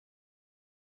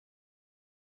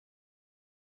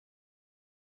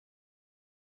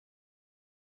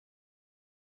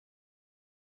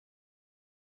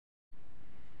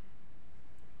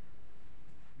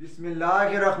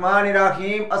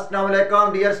Bismillahirrahmanirrahim. Assalamu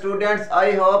alaikum dear students.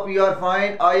 I hope you are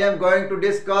fine. I am going to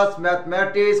discuss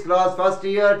mathematics class first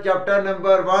year chapter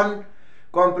number 1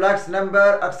 complex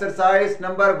number exercise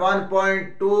number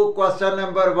 1.2 question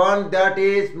number 1, that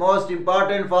is most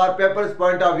important for paper's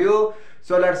point of view.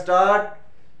 So let's start.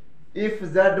 If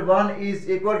Z1 is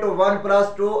equal to 1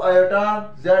 plus 2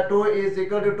 iota, Z2 is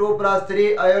equal to 2 plus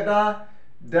 3 iota,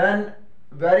 then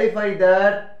verify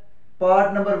that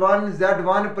part number 1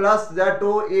 Z1 plus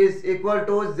Z2 is equal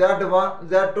to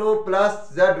Z2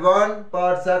 plus Z1.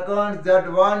 Part second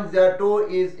Z1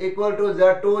 Z2 is equal to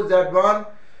Z2 Z1.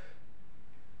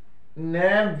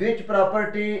 Name which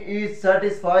property is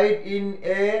satisfied in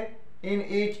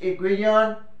each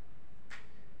equation.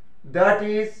 That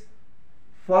is,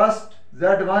 first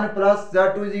Z1 plus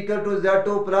Z2 is equal to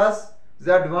Z2 plus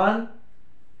Z1.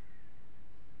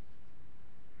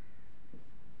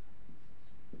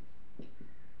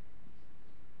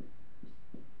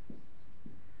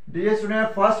 Dear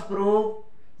student, first prove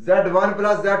Z1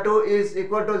 plus Z2 is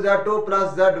equal to Z2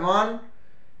 plus Z1.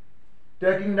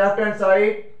 Taking left hand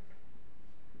side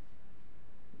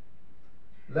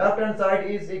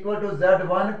is equal to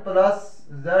Z1 plus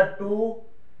Z2.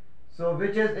 So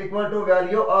which is equal to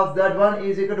value of Z1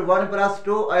 is equal to 1 plus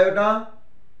 2 iota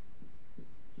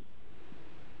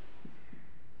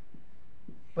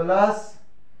plus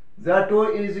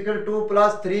Z2 is equal to 2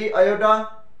 plus 3 iota,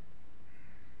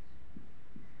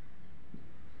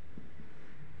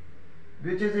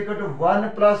 which is equal to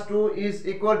 1 plus 2 is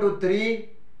equal to 3.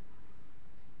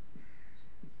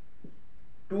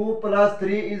 2 plus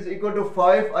 3 is equal to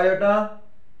 5 iota.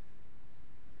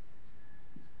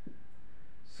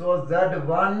 So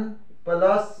Z1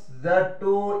 plus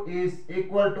Z2 is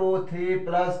equal to 3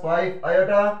 plus 5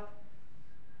 iota.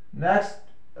 Next,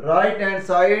 right hand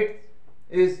side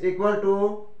is equal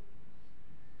to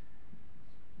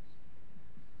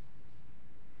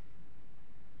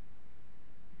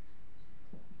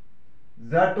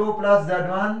Z2 plus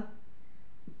Z1.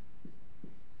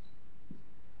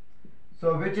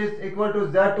 So which is equal to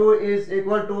Z2 is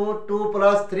equal to 2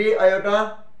 plus 3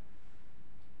 iota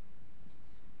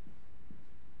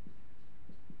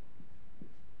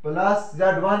plus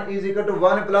Z1 is equal to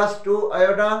 1 plus 2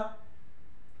 iota,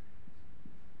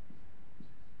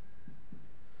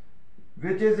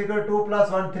 which is equal to 2 plus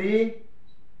 1 3.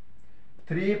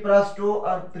 3 plus 2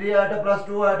 3 iota plus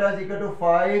 2 iota is equal to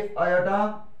 5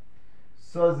 iota.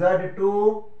 So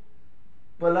Z2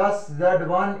 plus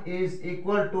Z1 is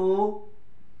equal to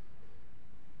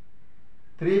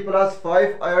 3 plus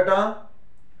 5 iota.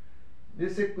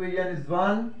 This equation is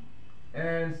 1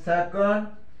 and second.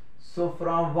 So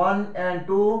from 1 and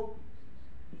 2,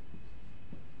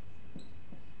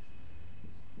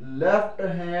 left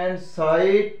hand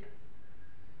side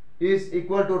is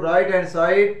equal to right hand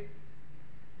side.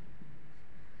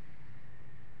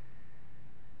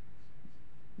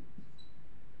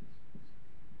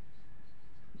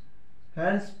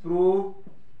 Hence prove.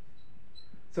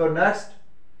 So next,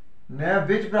 name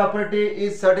which property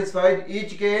is satisfied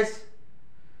each case.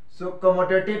 So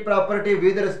commutative property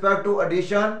with respect to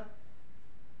addition.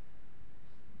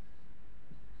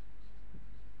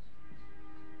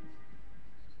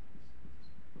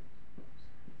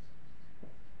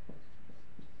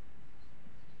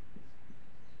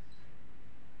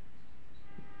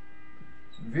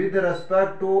 With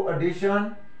respect to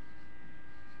addition.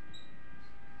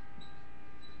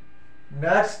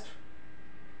 Next,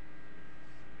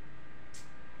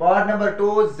 part number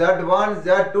 2 Z1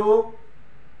 Z2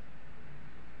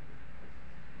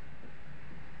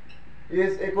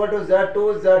 is equal to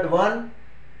Z2 Z1.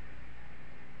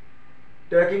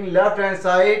 Taking left hand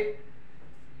side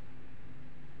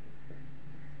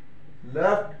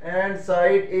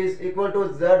is equal to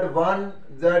Z1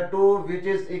 Z2, which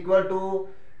is equal to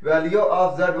value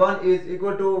of Z1 is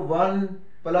equal to 1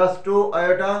 plus 2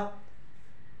 iota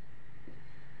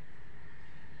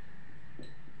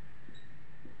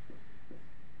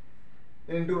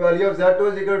into value of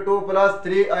Z2 is equal to 2 plus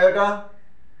 3 iota,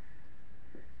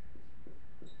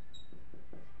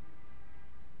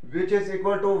 which is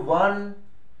equal to 1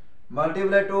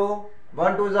 multiply 2,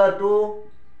 1 2s are 2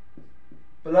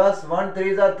 plus 1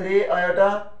 3s are 3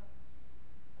 iota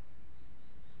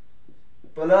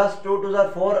plus 2 2s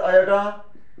are 4 iota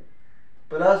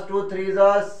plus 2 3s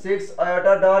are 6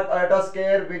 iota dot iota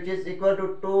square, which is equal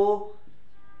to 2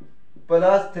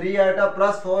 plus 3 iota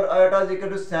plus 4 iota is equal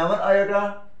to 7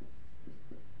 iota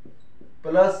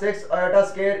plus 6 iota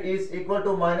square is equal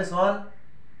to minus 1,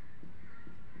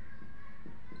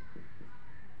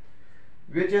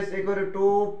 which is equal to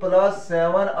 2 plus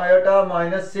 7 iota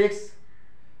minus 6.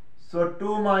 So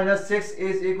 2 minus 6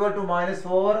 is equal to minus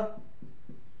 4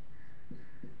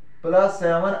 plus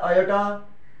 7 iota.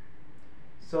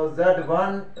 So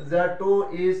Z1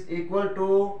 Z2 is equal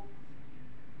to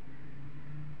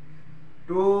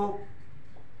 2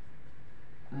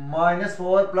 minus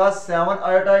 4 plus 7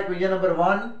 iota, equation number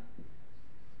 1.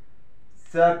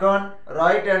 Second,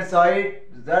 right hand side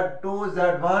Z2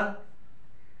 Z1.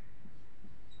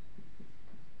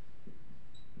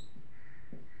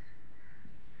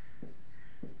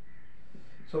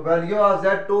 So value of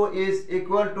Z2 is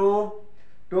equal to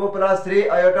 2 plus 3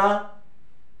 iota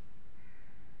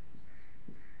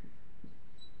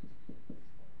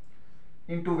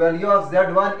into value of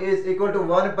Z1 is equal to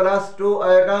 1 plus 2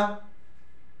 iota,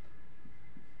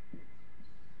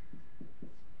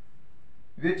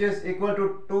 which is equal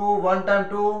to 2 1 times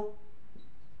 2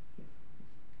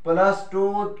 plus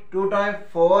 2 2 times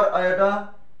 4 iota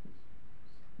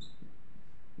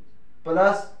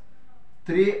plus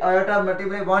 3 iota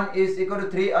multiply 1 is equal to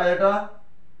 3 iota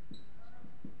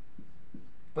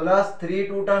plus 3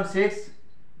 2 times 6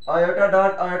 iota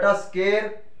dot iota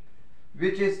square,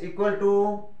 which is equal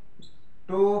to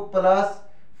 2 plus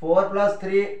 4 plus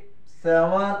 3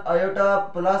 7 iota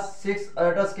plus 6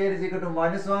 iota square is equal to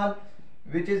minus 1,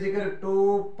 which is equal to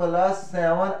 2 plus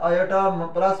 7 iota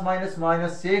plus minus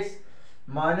minus 6.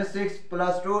 Minus 6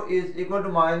 plus 2 is equal to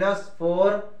minus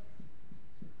 4.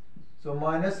 So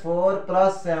minus 4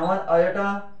 plus 7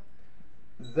 iota.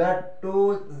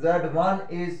 Z2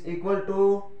 Z1 is equal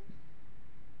to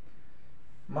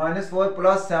minus 4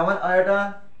 plus 7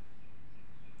 iota.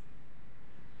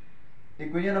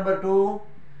 Equation number 2.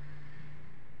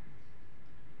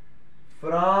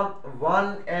 From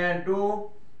 1 and 2.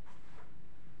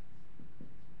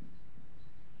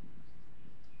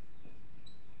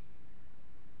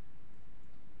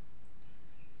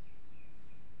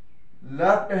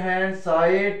 Left hand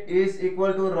side is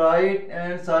equal to right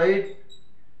hand side,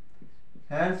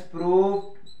 hence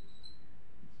proved.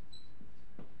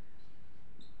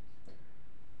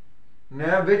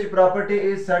 Now which property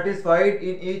is satisfied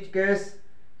in each case?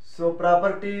 So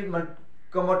property,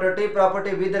 commutative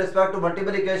property with respect to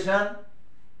multiplication.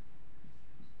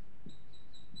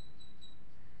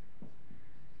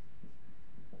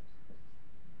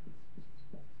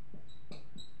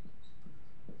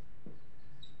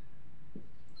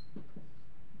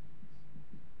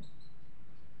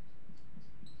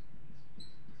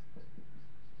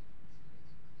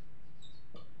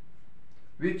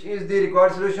 Which is the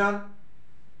required solution?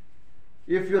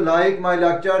 If you like my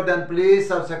lecture, then please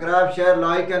subscribe, share,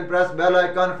 like and press bell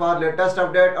icon for latest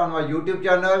update on my YouTube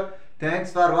channel.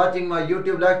 Thanks for watching my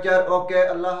YouTube lecture. Okay,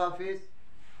 Allah Hafiz.